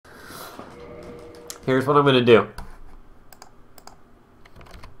Here's what I'm going to do.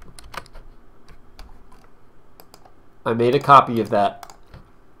 I made a copy of that.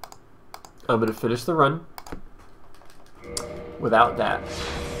 I'm going to finish the run without that.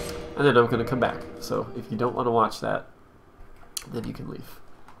 And then I'm going to come back. So if you don't want to watch that, then you can leave.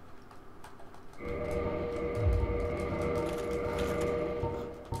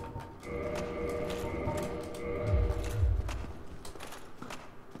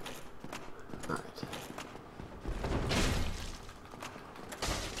 Alright.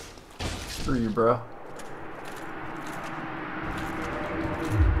 Screw you, bro.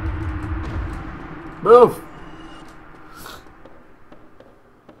 Move!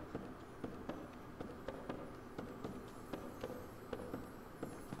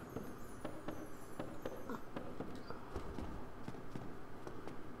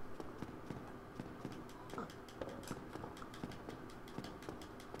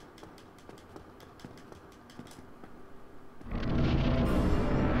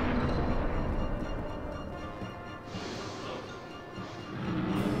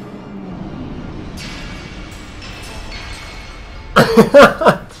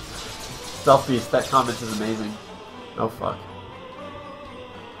 Stealth Beast, that comment is amazing. Oh fuck.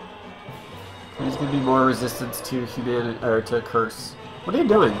 There's gonna be more resistance to humanity or to curse. What are you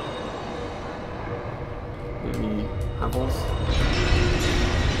doing? Maybe Pebbles?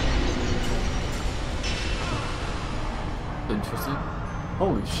 Interesting.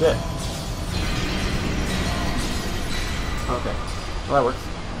 Holy shit. Okay. Well, that works.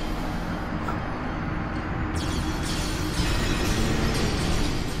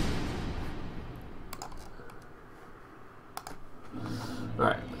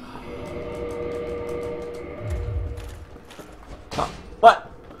 Alright. Oh,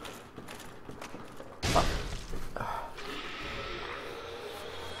 what? Oh.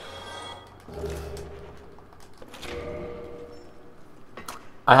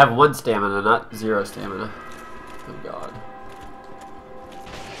 I have 1 stamina, not 0 stamina. Oh god.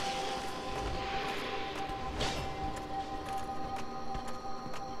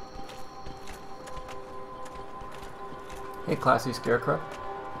 Hey, classy Scarecrow.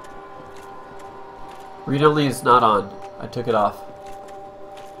 Read only is not on. I took it off.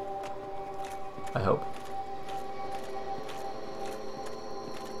 I hope.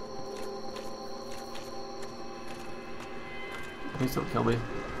 Please don't kill me.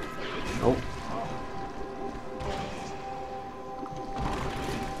 Nope.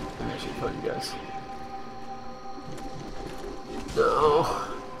 Maybe I should kill you guys. No.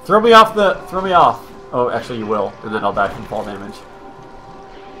 Throw me off the... Throw me off. Oh, actually you will, and then I'll die from fall damage.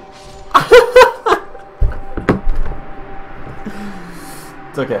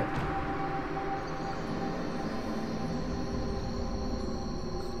 It's okay.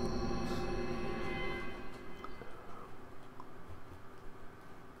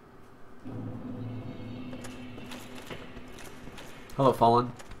 Hello,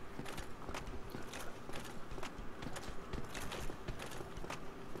 Fallen.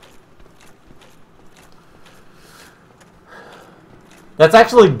 That's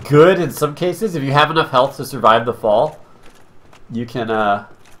actually good in some cases. If you have enough health to survive the fall, you can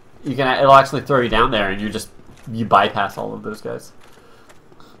it'll actually throw you down there, and you bypass all of those guys.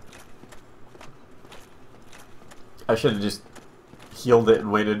 I should have just healed it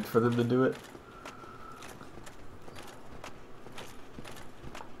and waited for them to do it.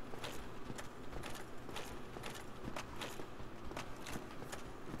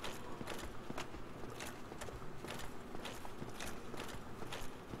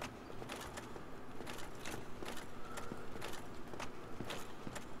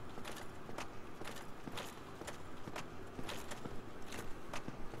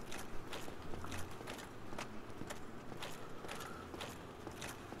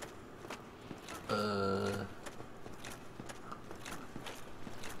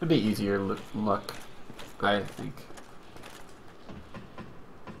 It'd be easier luck, I think.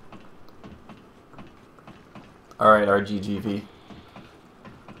 Alright, RGGV.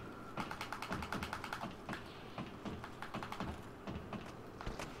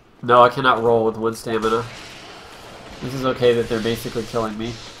 No, I cannot roll with 1 stamina. This is okay that they're basically killing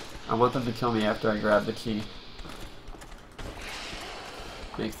me. I want them to kill me after I grab the key.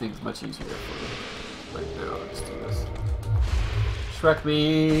 Makes things much easier for me. Right now, let's do this. Shrek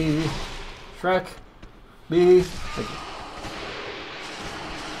me! Shrek me! Thank you.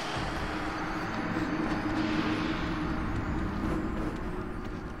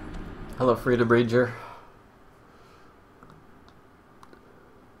 Hello, Freedom Ranger.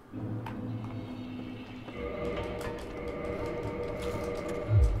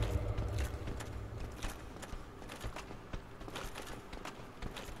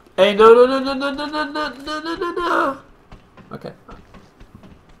 Hey, no, no, no, no, no, no, no, no, no, no, no, no. Okay.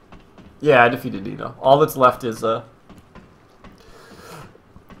 Yeah, I defeated Nino. All that's left is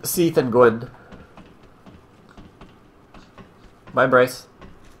Seath and Gwen. Bye, Bryce.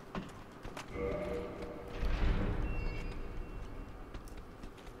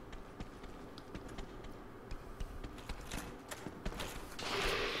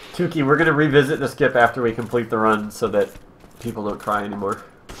 Tuki, we're gonna revisit the skip after we complete the run so that people don't cry anymore.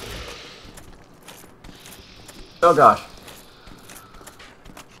 Oh gosh.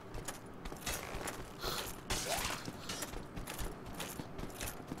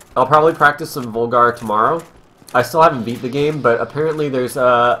 I'll probably practice some Volgar tomorrow. I still haven't beat the game, but apparently there's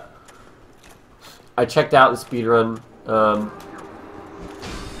I checked out the speedrun,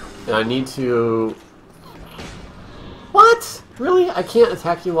 and I need to... What? Really? I can't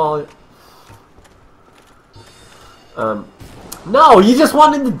attack you while... No, you just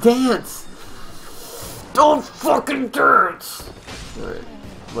wanted to dance! Don't fucking dance! Alright,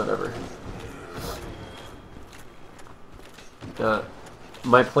 whatever.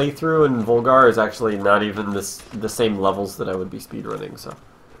 My playthrough in Volgar is actually not even the same levels that I would be speedrunning, so...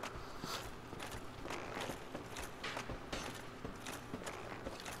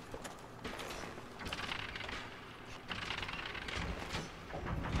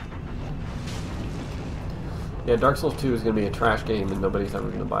 Yeah, Dark Souls 2 is going to be a trash game and nobody's ever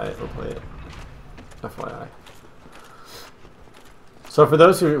going to buy it or play it. FYI. So for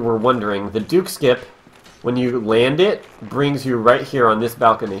those who were wondering, the Duke Skip, when you land it, brings you right here on this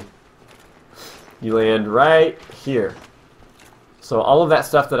balcony. You land right here. So all of that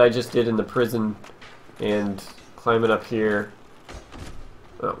stuff that I just did in the prison and climbing up here...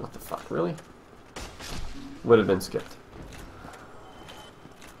 Oh, what the fuck, really? Would have been skipped.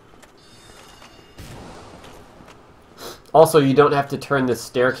 Also, you don't have to turn this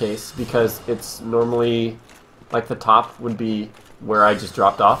staircase because it's normally, like, the top would be where I just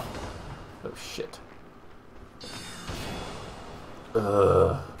dropped off. Oh, shit.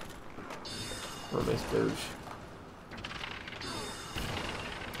 Ugh. Oh, nice doge.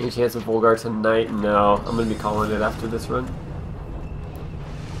 Any chance of Volgar tonight? No. I'm going to be calling it after this run.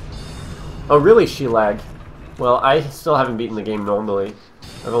 Oh, really, Shelag? Well, I still haven't beaten the game normally.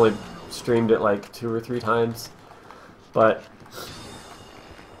 I've only streamed it like 2 or 3 times. But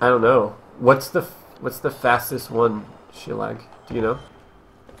I don't know. What's the fastest one, Shelag? Do you know?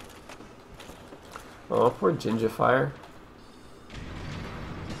 Oh, poor Gingerfire.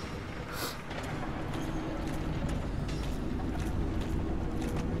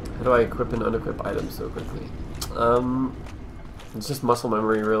 How do I equip and unequip items so quickly? It's just muscle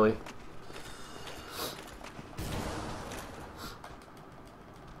memory, really.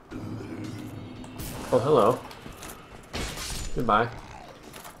 Oh, hello. Goodbye.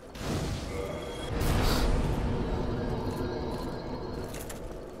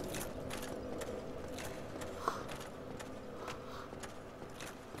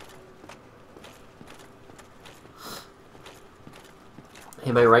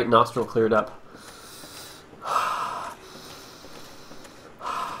 Hey, my right nostril cleared up.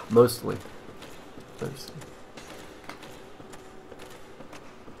 Mostly.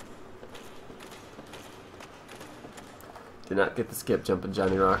 Did not get the skip jumping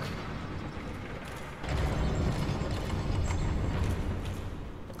Johnny Rock.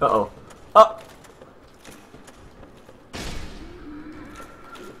 Uh-oh. Oh!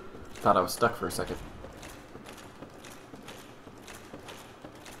 Thought I was stuck for a second.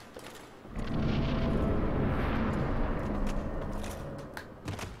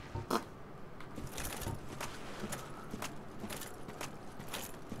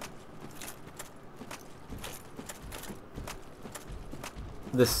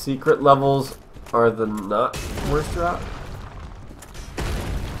 The secret levels are the not worst route?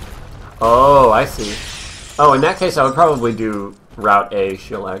 Oh, I see. Oh, in that case, I would probably do Route A,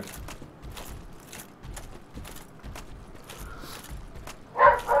 Shelag.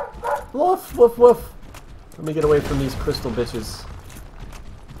 Woof, woof, woof. Let me get away from these crystal bitches.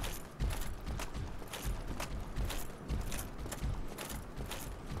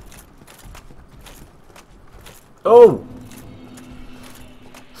 Oh!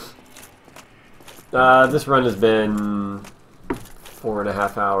 This run has been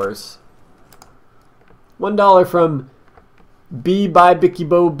 4.5 hours. $1 from B by Bicky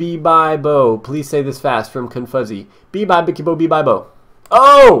Bo B by Bo. Please say this fast from Confuzzy. B by Bicky Bo B by Bo.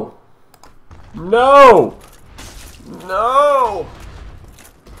 Oh! No! No!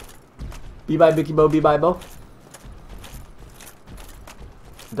 B by Bicky Bo B by Bo.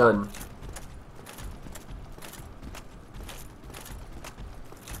 Done.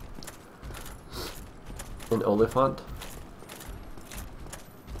 An Oliphant.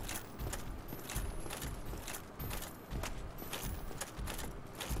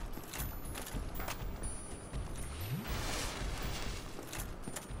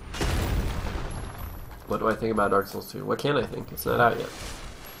 What do I think about Dark Souls 2? What can I think? It's not out yet.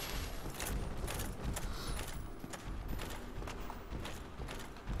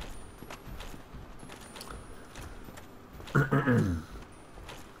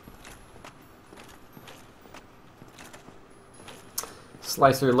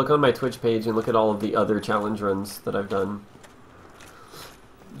 Slicer, look on my Twitch page and look at all of the other challenge runs that I've done.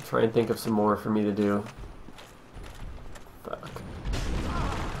 Try and think of some more for me to do. Fuck.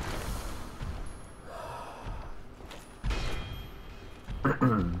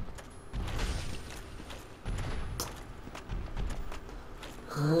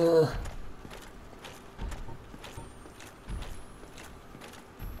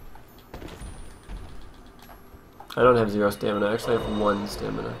 I don't have 0 stamina. I actually have 1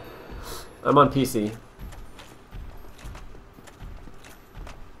 stamina. I'm on PC.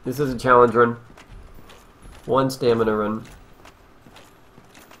 This is a challenge run. 1 stamina run.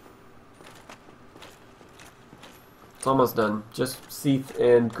 It's almost done. Just Seath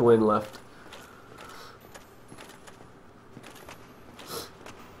and Gwyn left.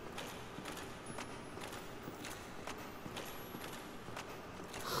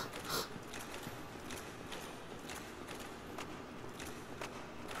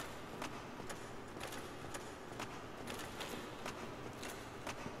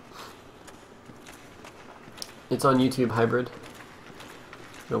 It's on YouTube Hybrid.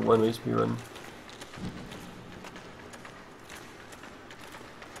 The 1 HP run.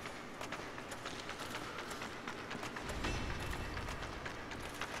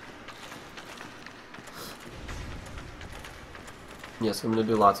 Yes, I'm gonna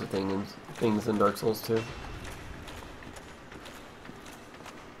do lots of things in Dark Souls 2.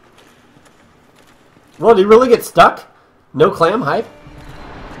 Well, did you really get stuck? No clam hype?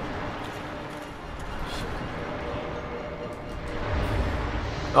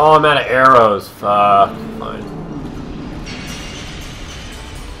 Oh, I'm out of arrows. Fuck. Fine.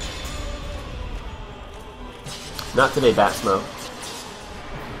 Not today, Bat Smoke.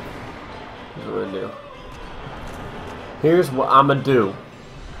 Here's what I'm gonna do. Here's what I'ma do.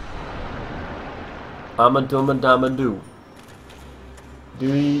 I'ma do.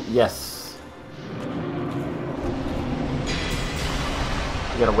 Yes.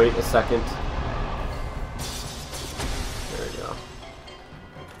 You gotta wait a second. There we go.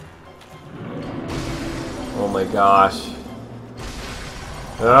 Oh my gosh.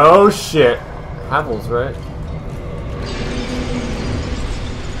 Oh shit. Havel's right.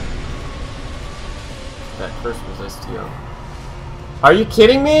 That curse resist, yo. Are you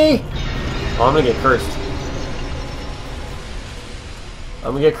kidding me? Oh, I'm gonna get cursed.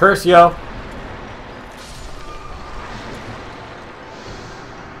 I'm gonna get cursed, yo.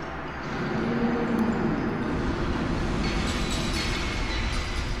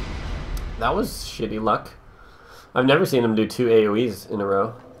 That was shitty luck. I've never seen him do 2 AoEs in a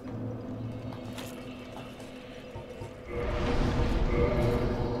row.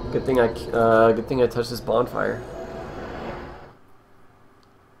 Good thing I touched this bonfire.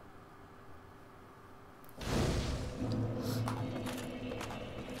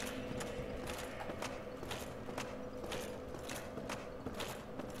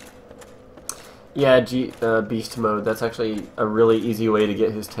 Yeah, beast mode. That's actually a really easy way to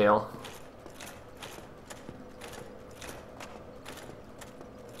get his tail.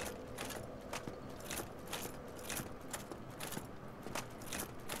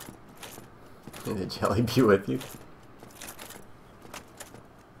 May the jelly be with you.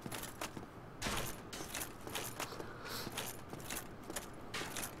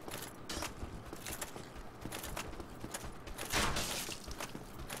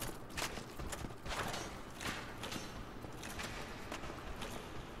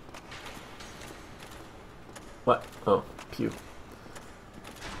 What? Oh, pew.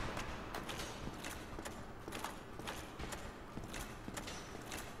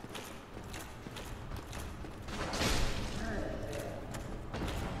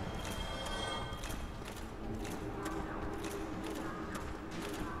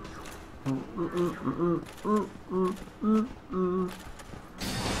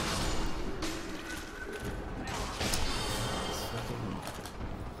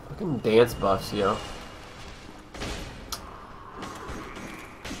 Fucking dance buffs, yo.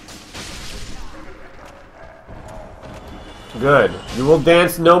 Good. You will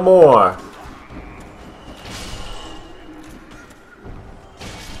dance no more.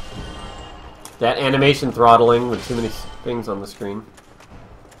 That animation throttling with too many things on the screen.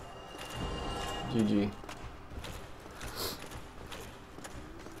 GG.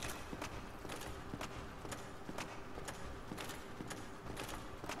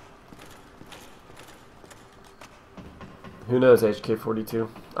 Who knows HK42?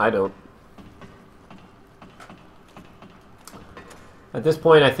 I don't. At this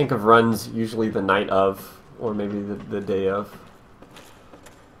point, I think of runs usually the night of, or maybe the day of.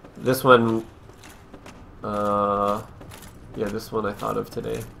 This one, yeah, this one I thought of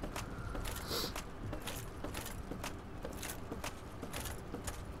today.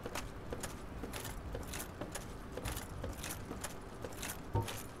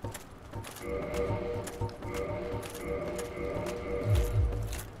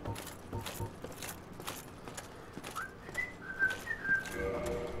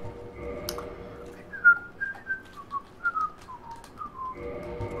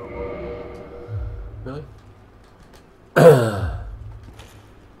 Really?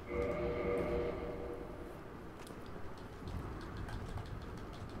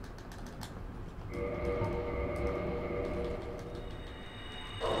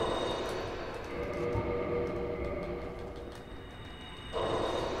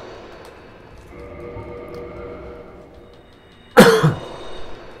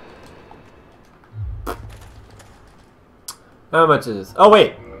 How much is this? Oh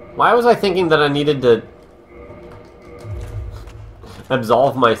wait, why was I thinking that I needed to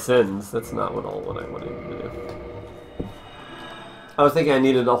absolve my sins? That's not what I wanted to do. I was thinking I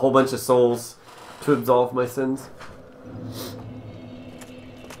needed a whole bunch of souls to absolve my sins.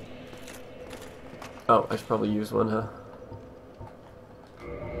 Oh, I should probably use one, huh?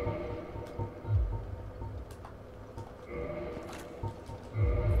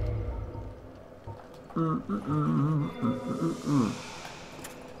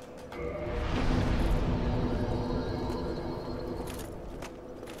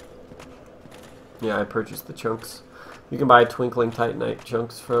 Yeah, I purchased the chunks. You can buy Twinkling Titanite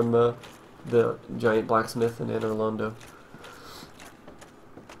chunks from the giant blacksmith in Anor Londo.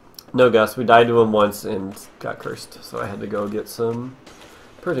 No, Gus, we died to him once and got cursed, so I had to go get some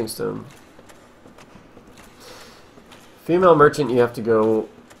purging stone. Female merchant, you have to go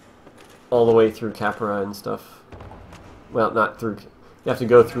all the way through Capra and stuff. Well, not through. You have to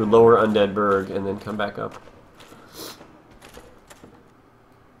go through Lower Undead Burg and then come back up.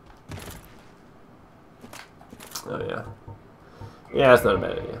 Oh yeah. Yeah, that's not a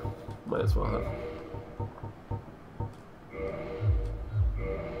bad idea. Might as well have.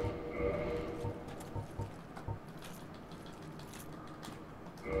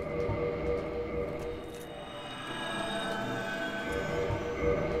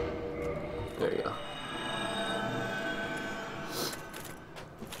 There you go.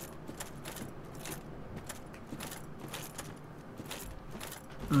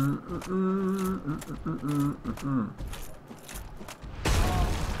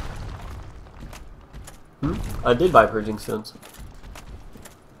 I did buy purging stones.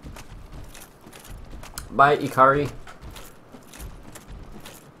 Buy Ikari.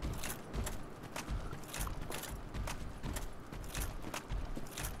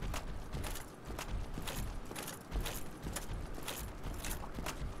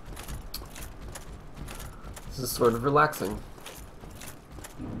 This is sort of relaxing.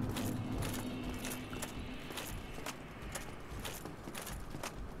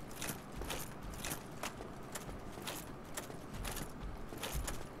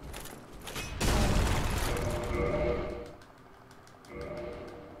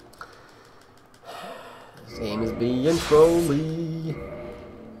 This game is being trolly.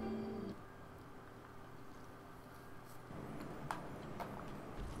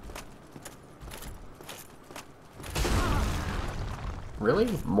 Really?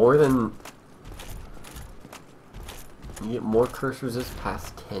 More than... You get more curse resist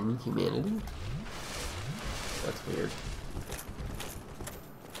past 10 humanity? That's weird.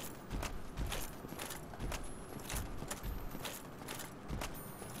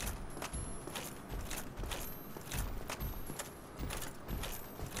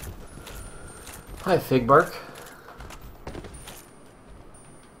 Hi, Figbark.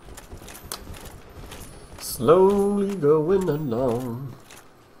 Slowly going along.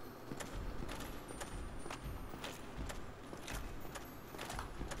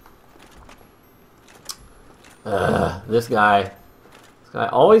 This guy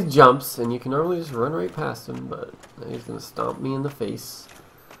always jumps, and you can normally just run right past him, but he's gonna stomp me in the face,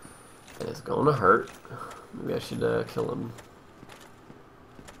 and it's gonna hurt. Maybe I should kill him.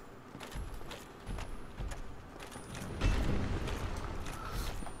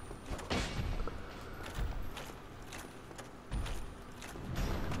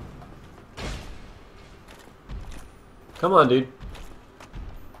 Come on, dude.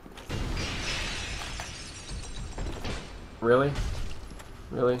 Really?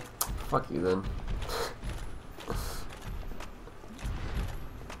 Really? Fuck you then.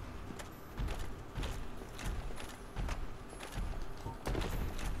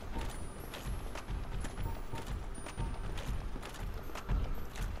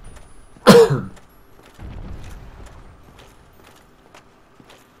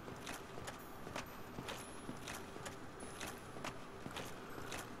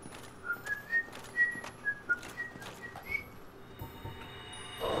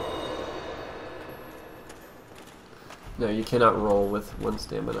 No, you cannot roll with 1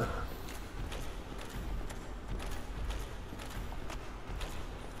 stamina.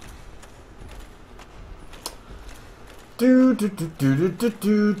 Do do do do do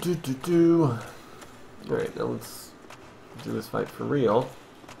do do do do. All right, now let's do this fight for real.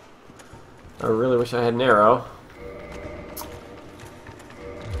 I really wish I had an arrow.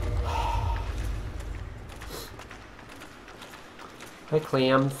 Hi,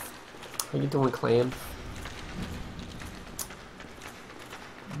 clams. How you doing, clams?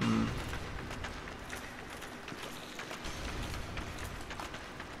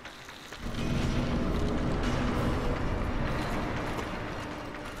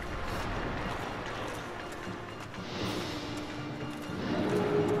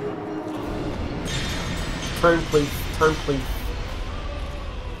 Turn, please. Turn, please.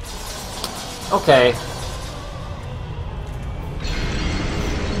 Okay.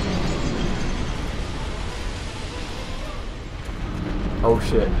 Oh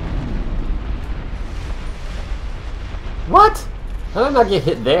shit. What? How did I not get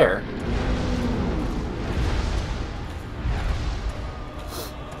hit there?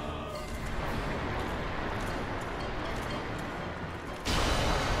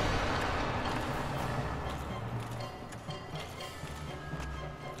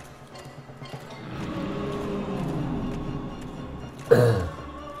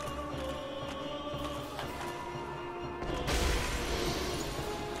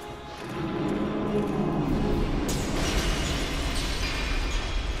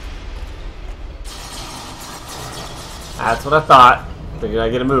 That's what I thought. Figured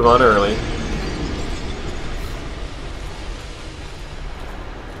I'd get a move on early.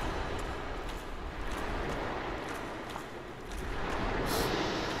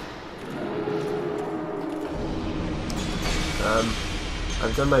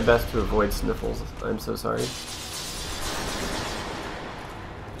 I've done my best to avoid sniffles. I'm so sorry.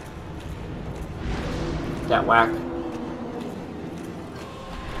 That whack.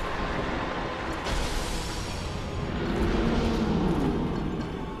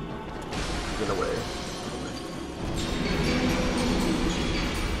 Get away.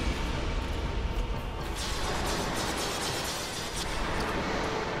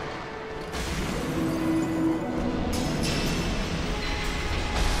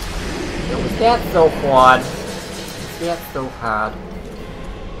 That's so hard. That's so hard.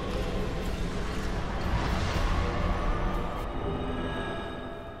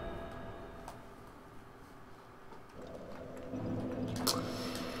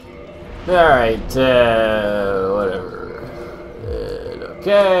 Alright, whatever.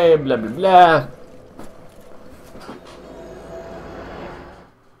 Okay, blah blah blah.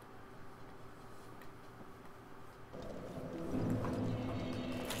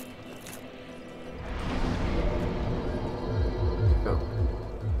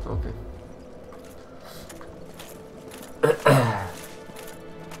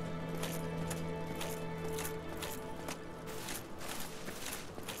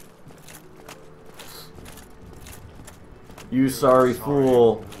 You sorry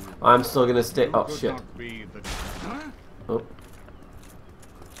fool. I'm still gonna stay. Oh shit. Oh.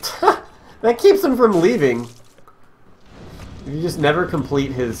 That keeps him from leaving. If you just never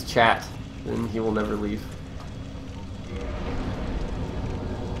complete his chat, then he will never leave.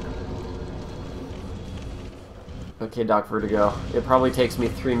 Okay, Doc Vertigo. It probably takes me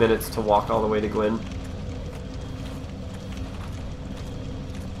 3 minutes to walk all the way to Gwyn.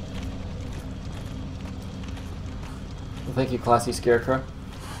 Well, thank you, Classy Scarecrow.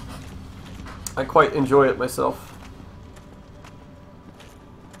 I quite enjoy it myself.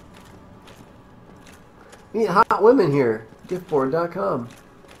 Meet hot women here. Giftboard.com.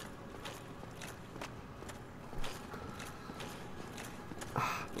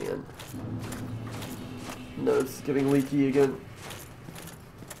 Ah, man. No, it's getting leaky again.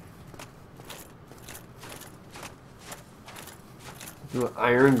 Do an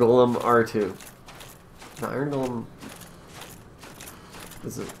Iron Golem R2. The Iron Golem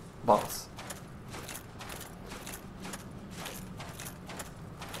is a boss.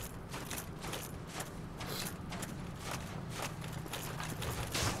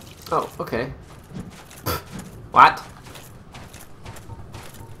 Oh, okay. What?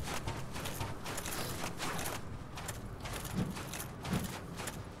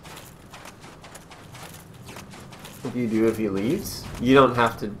 If you do, if he leaves, you don't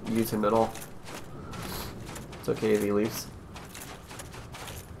have to use him at all. It's okay if he leaves.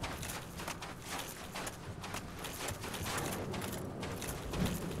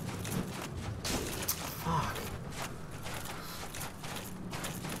 Fuck.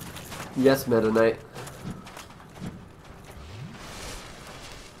 Yes, Meta Knight.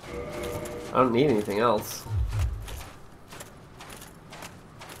 I don't need anything else.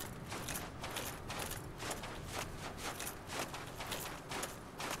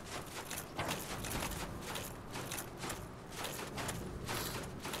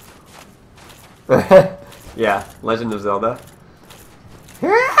 Yeah, Legend of Zelda.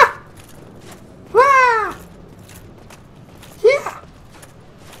 Yeah.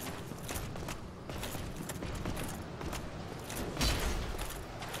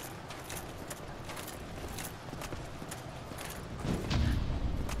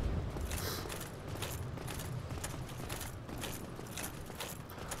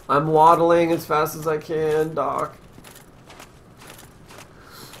 I'm waddling as fast as I can, Doc.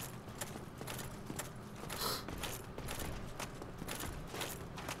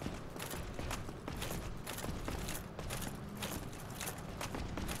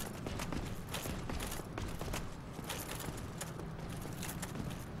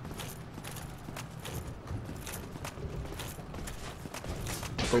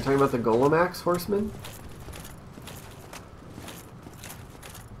 Are you talking about the Golemax horseman?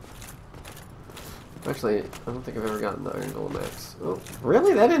 Actually, I don't think I've ever gotten the Iron Golemax. Oh,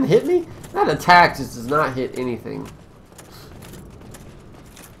 really? That didn't hit me? That attack just does not hit anything.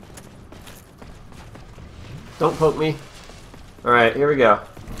 Don't poke me. Alright, here we go.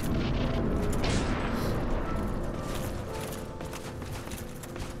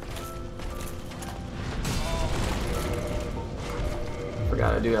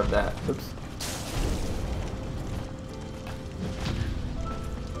 Forgot I do have that. Oops.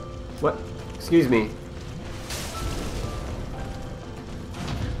 What? Excuse me.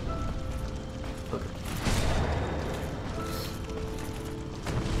 Okay.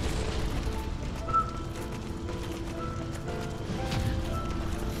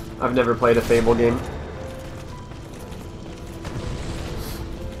 I've never played a Fable game.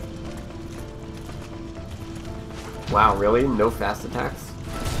 Wow, really? No fast attacks?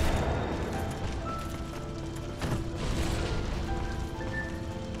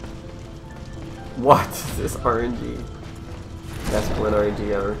 What is this RNG? Best one RNG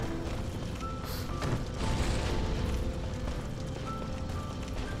ever.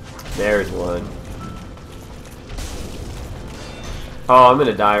 There's one. Oh, I'm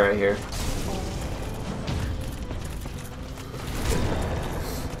gonna die right here.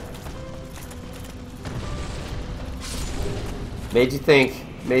 Made you think.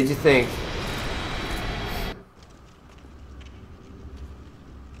 Made you think.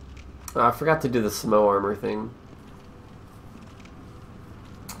 Oh, I forgot to do the Smo armor thing.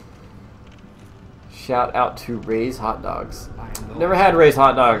 Shout out to Ray's Hot Dogs. Never had Ray's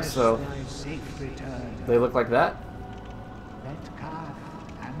Hot Dogs, so they look like that.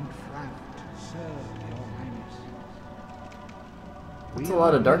 It's a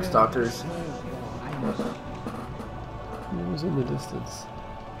lot of Darkstalkers. Who's in the distance?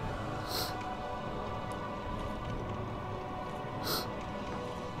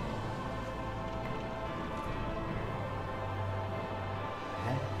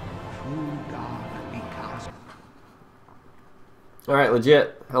 Alright,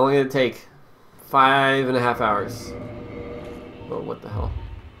 legit. How long did it take? 5.5 hours. Oh, what the hell?